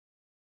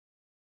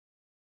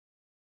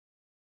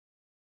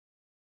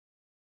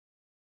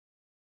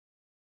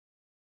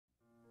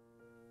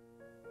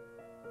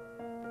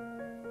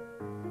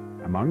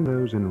Among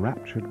those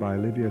enraptured by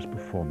Olivier's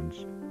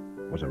performance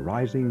was a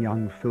rising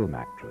young film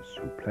actress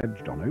who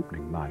pledged on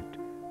opening night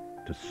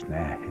to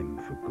snare him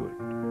for good.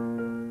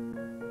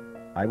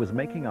 I was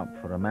making up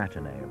for a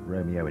matinee of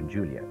Romeo and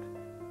Juliet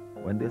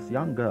when this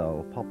young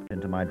girl popped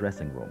into my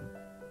dressing room,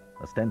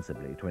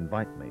 ostensibly to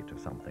invite me to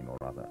something or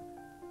other.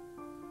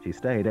 She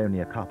stayed only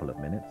a couple of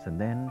minutes, and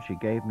then she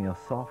gave me a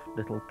soft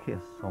little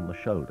kiss on the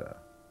shoulder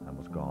and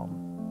was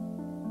gone.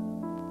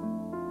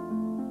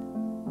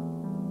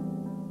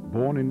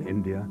 Born in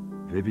India,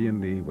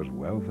 Vivien Leigh was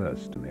well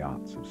versed in the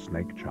arts of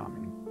snake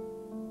charming.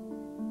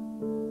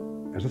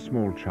 As a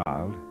small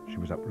child, she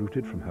was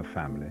uprooted from her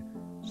family,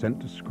 sent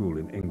to school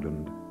in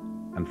England,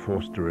 and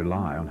forced to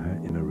rely on her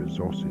inner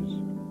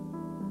resources.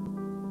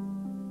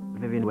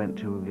 Vivien went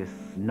to this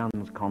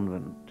nuns'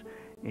 convent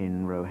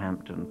in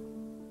Roehampton.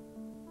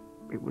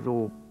 It was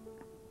all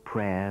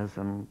prayers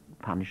and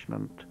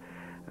punishment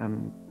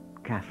and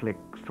Catholic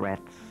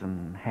threats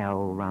and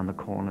hell round the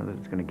corner that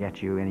it's going to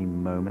get you any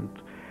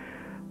moment.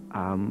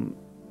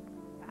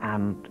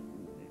 And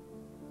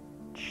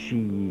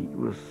she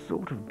was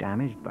sort of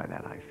damaged by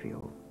that, I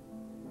feel.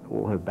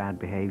 All her bad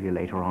behavior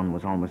later on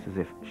was almost as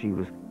if she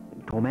was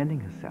tormenting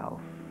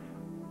herself.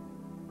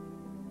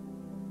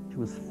 She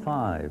was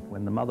 5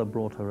 when the mother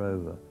brought her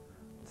over.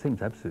 It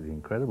seems absolutely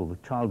incredible.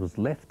 The child was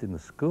left in the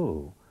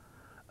school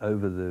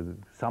over the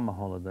summer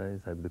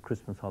holidays, over the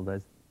Christmas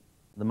holidays.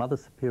 The Mother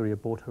Superior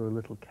bought her a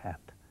little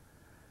cat.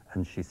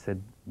 And she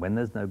said, when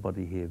there's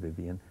nobody here,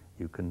 Vivien,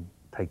 you can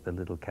take the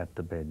little cat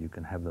to bed. You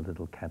can have the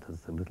little cat as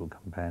the little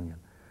companion.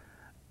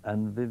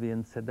 And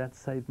Vivien said, that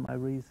saved my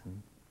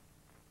reason.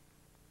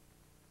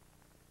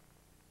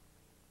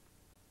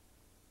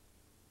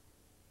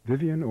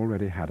 Vivien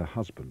already had a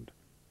husband,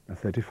 a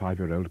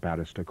 35-year-old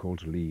barrister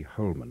called Lee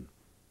Holman,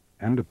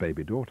 and a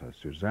baby daughter,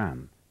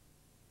 Suzanne.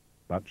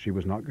 But she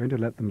was not going to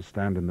let them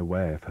stand in the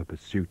way of her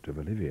pursuit of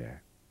Olivier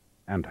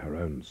and her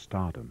own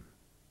stardom.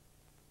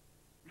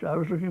 I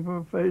was looking for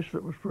a face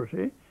that was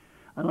pretty,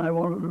 and I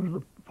wanted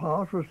the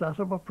part was that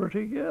of a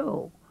pretty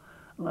girl.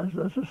 And I said,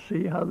 let us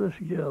see how this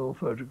girl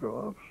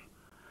photographs,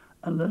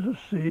 and let us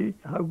see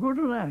how good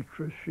an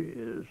actress she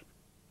is.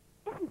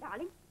 Listen,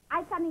 darling,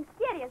 I've something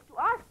serious to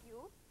ask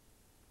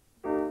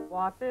you.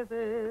 What is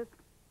it?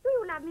 Do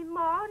you love me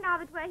more now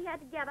that we're here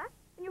together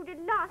than you did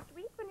last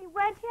week when we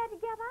weren't here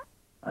together?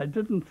 I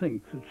didn't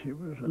think that she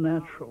was a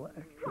natural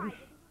actress.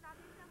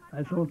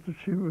 I thought that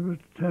she was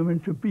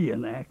determined to be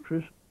an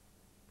actress.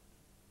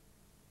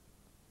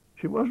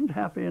 She wasn't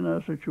happy in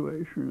her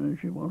situation, and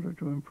she wanted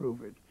to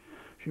improve it.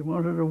 She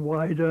wanted a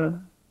wider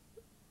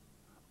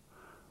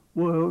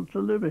world to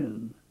live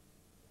in.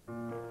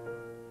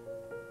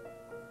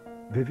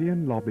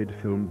 Vivien lobbied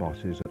film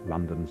bosses at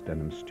London's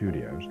Denham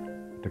Studios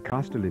to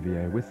cast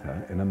Olivier with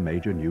her in a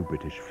major new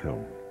British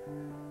film.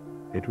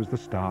 It was the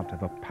start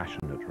of a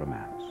passionate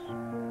romance.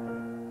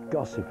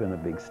 Gossip in a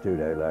big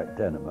studio like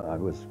Denham, I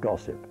was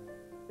gossip.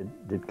 It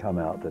did come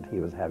out that he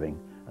was having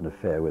an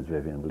affair with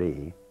Vivien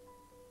Leigh.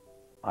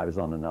 I was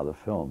on another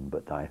film,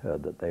 but I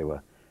heard that they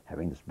were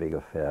having this big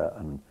affair,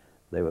 and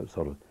they were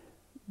sort of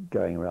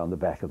going around the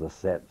back of the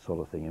set, sort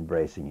of thing,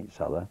 embracing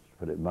each other, to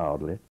put it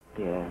mildly.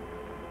 Dear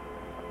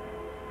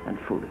and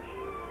foolish.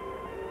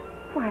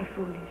 Why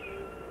foolish?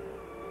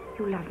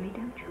 You love me,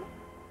 don't you?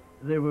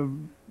 They were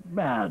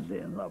madly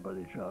in love with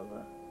each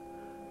other,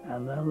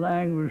 and their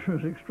language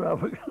was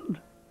extravagant.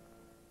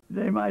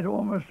 They might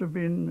almost have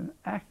been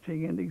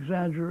acting an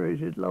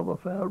exaggerated love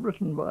affair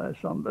written by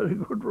some very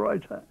good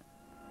writer.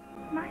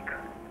 Michael.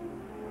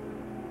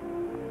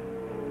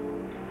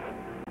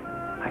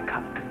 I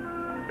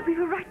can't. We've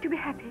a right to be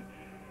happy.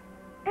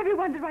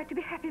 Everyone's a right to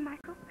be happy,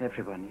 Michael.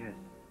 Everyone, yes.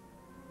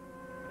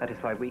 That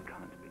is why we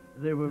can't be.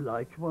 They were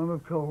like one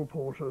of Cole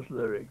Porter's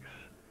lyrics.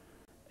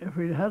 If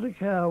we'd had a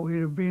care,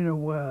 we'd have been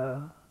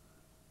aware,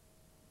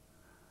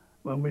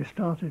 when we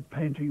started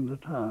painting the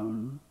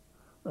town,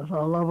 that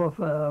our love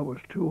affair was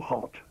too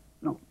hot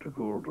not to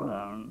cool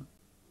down.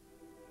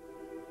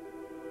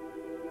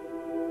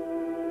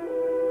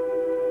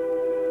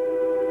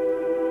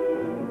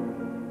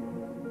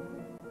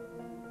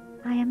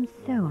 I am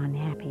so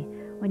unhappy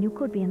when you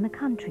could be in the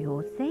country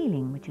or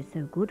sailing, which is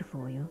so good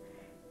for you.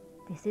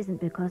 This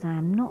isn't because I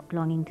am not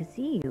longing to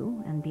see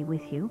you and be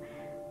with you,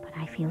 but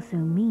I feel so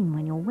mean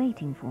when you're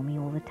waiting for me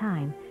all the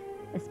time,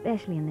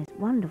 especially in this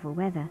wonderful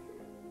weather.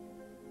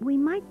 We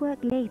might work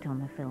late on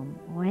the film,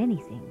 or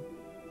anything.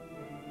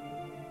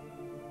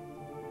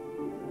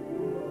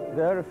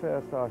 Their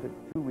affair started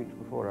 2 weeks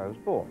before I was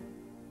born.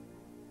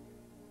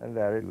 And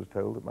Larry was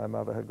told that my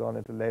mother had gone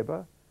into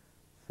labor,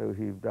 so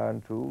he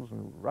downed tools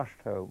and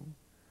rushed home.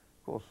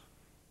 Of course,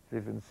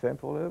 Vivien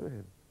scent all over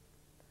him.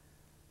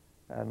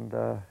 And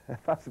it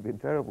must have been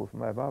terrible for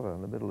my mother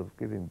in the middle of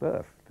giving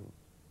birth to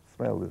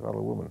smell this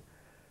other woman.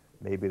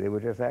 Maybe they were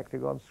just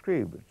acting on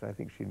screen, but I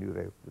think she knew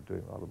they were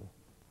doing horrible.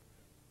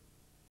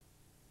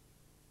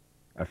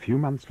 A few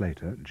months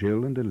later,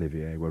 Jill and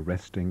Olivier were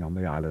resting on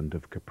the island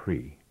of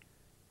Capri,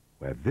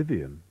 where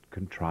Vivien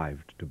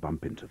contrived to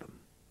bump into them.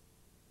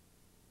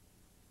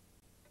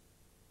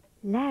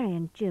 Larry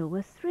and Jill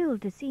were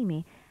thrilled to see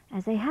me,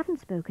 as they haven't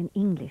spoken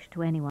English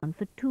to anyone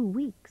for 2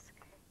 weeks.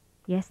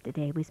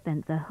 Yesterday we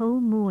spent the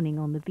whole morning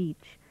on the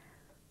beach.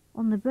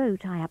 On the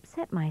boat I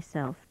upset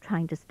myself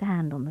trying to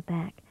stand on the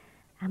back,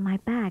 and my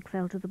bag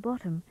fell to the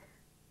bottom,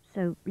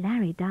 so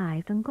Larry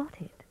dived and got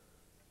it.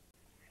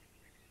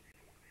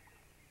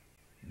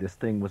 This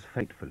thing was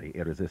fatefully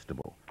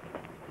irresistible.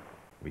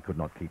 We could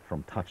not keep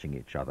from touching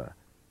each other,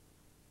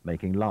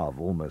 making love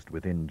almost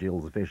within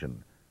Jill's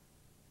vision.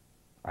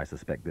 I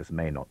suspect this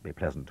may not be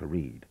pleasant to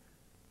read,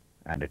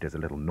 and it is a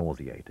little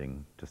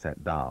nauseating to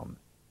set down.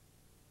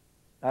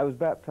 I was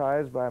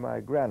baptized by my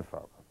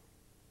grandfather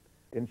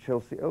in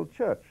Chelsea Old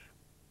Church,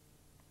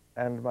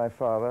 and my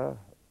father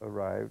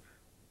arrived,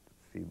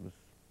 it seems,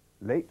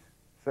 late,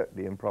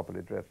 certainly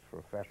improperly dressed for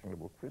a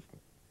fashionable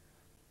christening.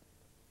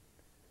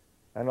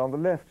 And on the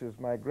left is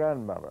my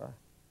grandmother,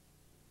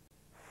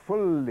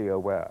 fully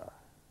aware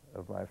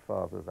of my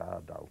father's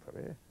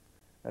adultery,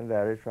 and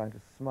Larry trying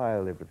to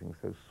smile everything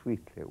so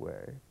sweetly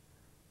away,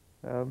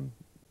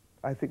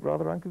 I think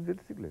rather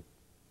unconvincingly.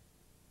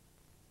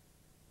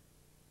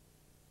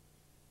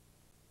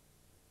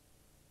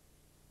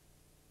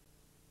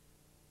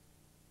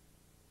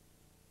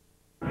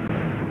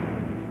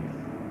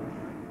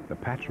 The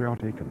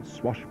patriotic and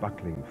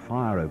swashbuckling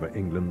Fire Over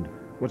England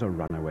was a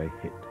runaway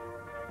hit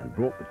and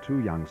brought the two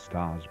young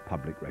stars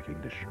public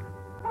recognition.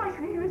 Why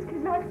should he risk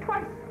his life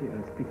twice?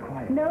 Dearest, be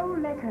quiet. No,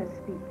 let her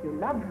speak. You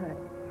love her.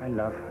 I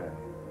love her.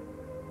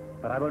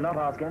 But I will not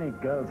ask any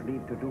girl's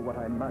leave to do what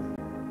I must.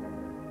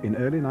 In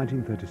early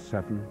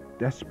 1937,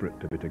 desperate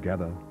to be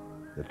together,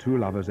 the two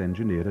lovers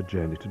engineered a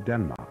journey to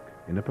Denmark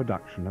in a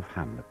production of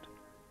Hamlet.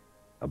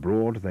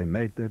 Abroad, they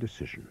made their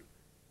decision.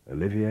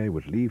 Olivier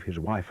would leave his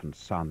wife and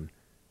son,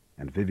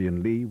 and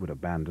Vivien Leigh would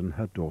abandon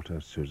her daughter,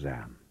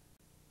 Suzanne.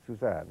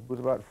 Suzanne was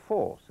about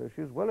 4, so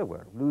she was well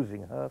aware of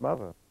losing her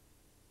mother,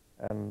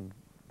 and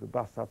the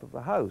bust up of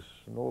the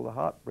house, and all the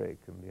heartbreak,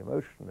 and the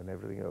emotion, and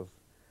everything else.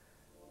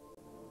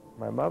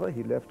 My mother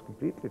he left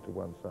completely to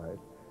one side,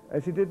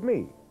 as he did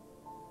me.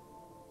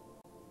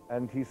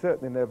 And he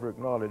certainly never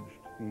acknowledged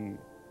the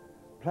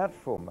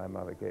platform my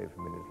mother gave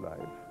him in his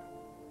life.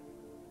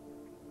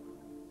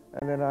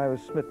 And then I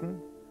was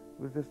smitten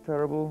with this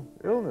terrible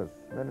illness,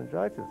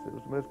 meningitis. It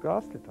was the most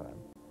ghastly time.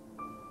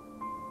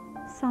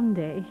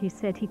 Sunday, he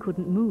said he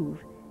couldn't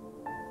move.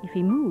 If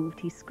he moved,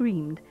 he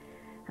screamed,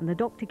 and the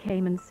doctor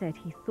came and said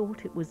he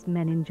thought it was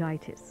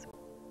meningitis.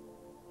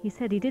 He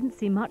said he didn't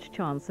see much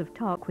chance of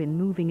Tarquin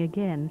moving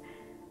again,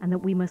 and that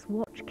we must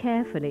watch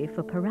carefully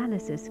for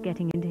paralysis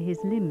getting into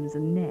his limbs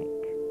and neck.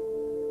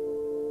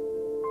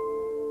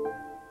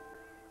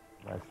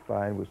 My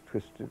spine was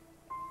twisted.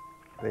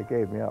 They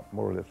gave me up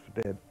more or less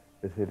for dead.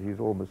 They said he's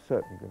almost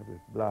certainly going to be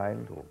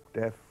blind or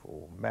deaf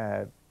or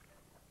mad.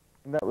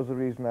 And that was the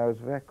reason I was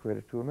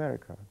evacuated to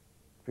America,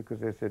 because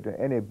they said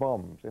any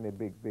bombs, any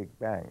big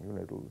bang, you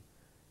know,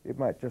 it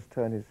might just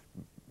turn his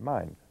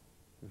mind.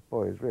 This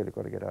boy has really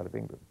got to get out of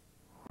England.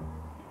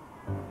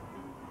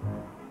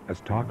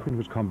 As Tarquin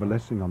was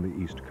convalescing on the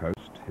East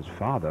Coast, his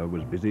father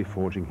was busy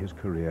forging his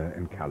career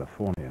in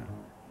California.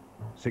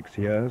 6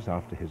 years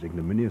after his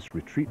ignominious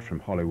retreat from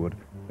Hollywood,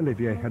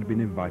 Olivier had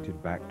been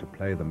invited back to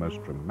play the most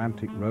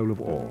romantic role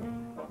of all,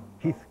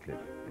 Heathcliff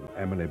in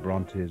Emily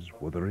Bronte's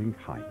Wuthering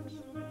Heights.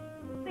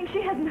 Think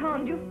she hasn't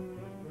harmed you?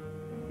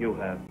 You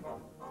have.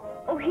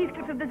 Oh,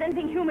 Heathcliff, if there's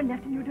anything human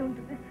left in you, don't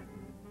do this.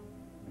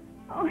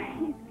 Oh,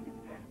 Heathcliff,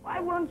 why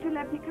won't you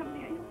let me come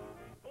near you?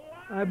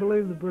 I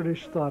believe the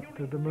British thought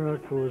that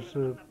America was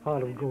a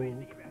pot of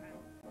gold.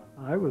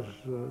 I was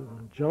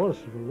jealous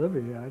of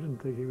Olivier. I didn't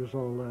think he was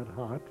all that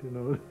hot, you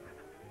know.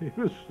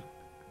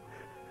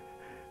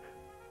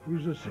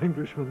 Who's this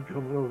Englishman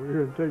coming over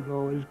here and taking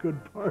all these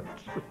good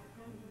parts?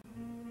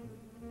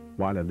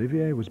 While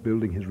Olivier was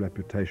building his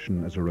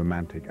reputation as a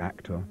romantic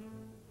actor,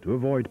 to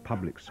avoid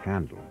public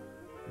scandal,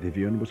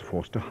 Vivien was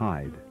forced to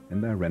hide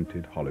in their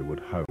rented Hollywood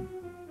home.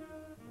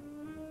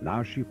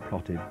 Now she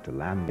plotted to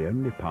land the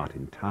only part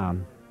in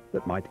town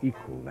that might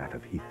equal that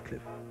of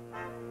Heathcliff.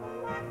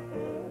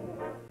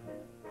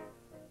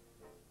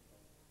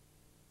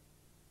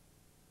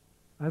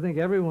 I think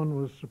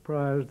everyone was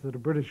surprised that a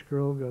British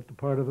girl got the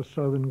part of a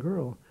Southern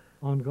girl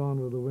on Gone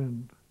with the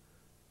Wind.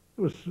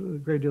 There was a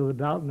great deal of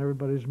doubt in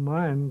everybody's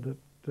mind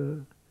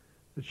that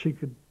she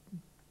could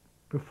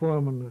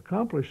perform and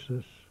accomplish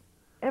this.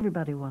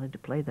 Everybody wanted to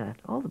play that,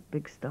 all the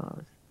big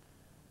stars.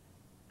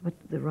 But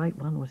the right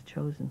one was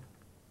chosen.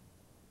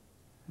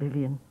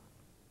 Vivien.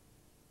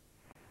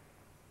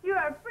 You're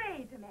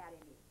afraid to marry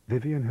me.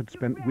 Vivien had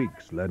spent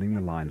weeks learning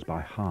the lines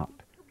by heart.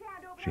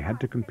 She had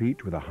to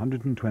compete with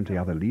 120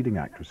 other leading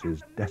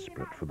actresses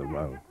desperate for the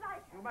role.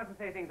 You mustn't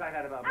say things like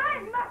that about me. I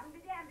mustn't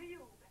be damned to you.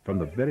 From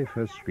the very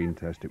first screen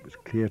test, it was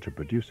clear to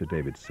producer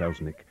David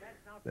Selznick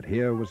that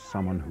here was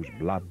someone whose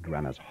blood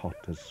ran as hot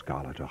as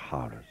Scarlett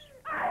O'Hara's.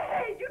 I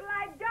hate you till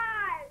I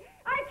die.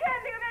 I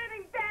can't think of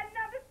anything bad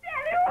enough to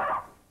stand you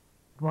up.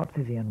 What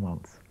Vivien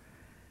wants,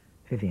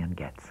 Vivien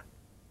gets.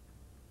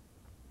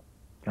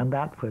 And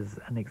that was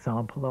an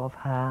example of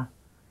her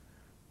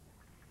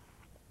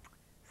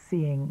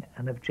seeing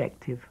an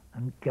objective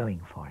and going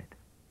for it.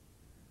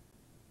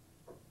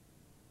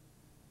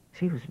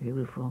 She was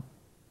beautiful.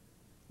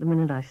 The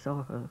minute I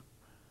saw her,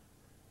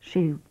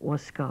 she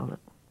was scarlet.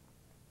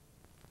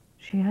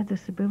 She had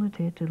this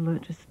ability to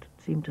just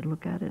seem to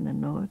look at it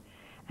and know it,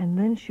 and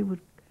then she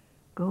would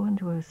go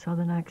into a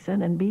southern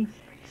accent and be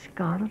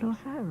Scarlett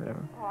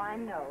O'Hara. Oh, I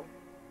know.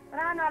 But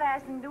I'm not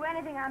asking to do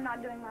anything I'm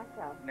not doing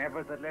myself.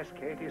 Nevertheless,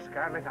 Katie,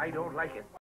 Scarlett, I don't like it.